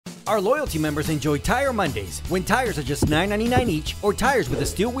Our loyalty members enjoy Tire Mondays, when tires are just $9.99 each, or tires with a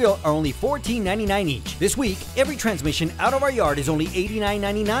steel wheel are only $14.99 each. This week, every transmission out of our yard is only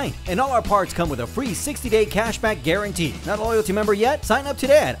 $89.99, and all our parts come with a free 60-day cashback guarantee. Not a loyalty member yet? Sign up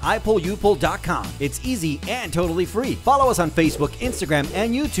today at iPull-uPull.com. It's easy and totally free. Follow us on Facebook, Instagram,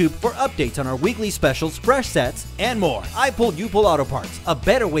 and YouTube for updates on our weekly specials, fresh sets, and more. iPull-uPull Auto Parts, a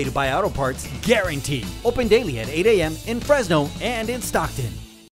better way to buy auto parts, guaranteed. Open daily at 8 a.m. in Fresno and in Stockton.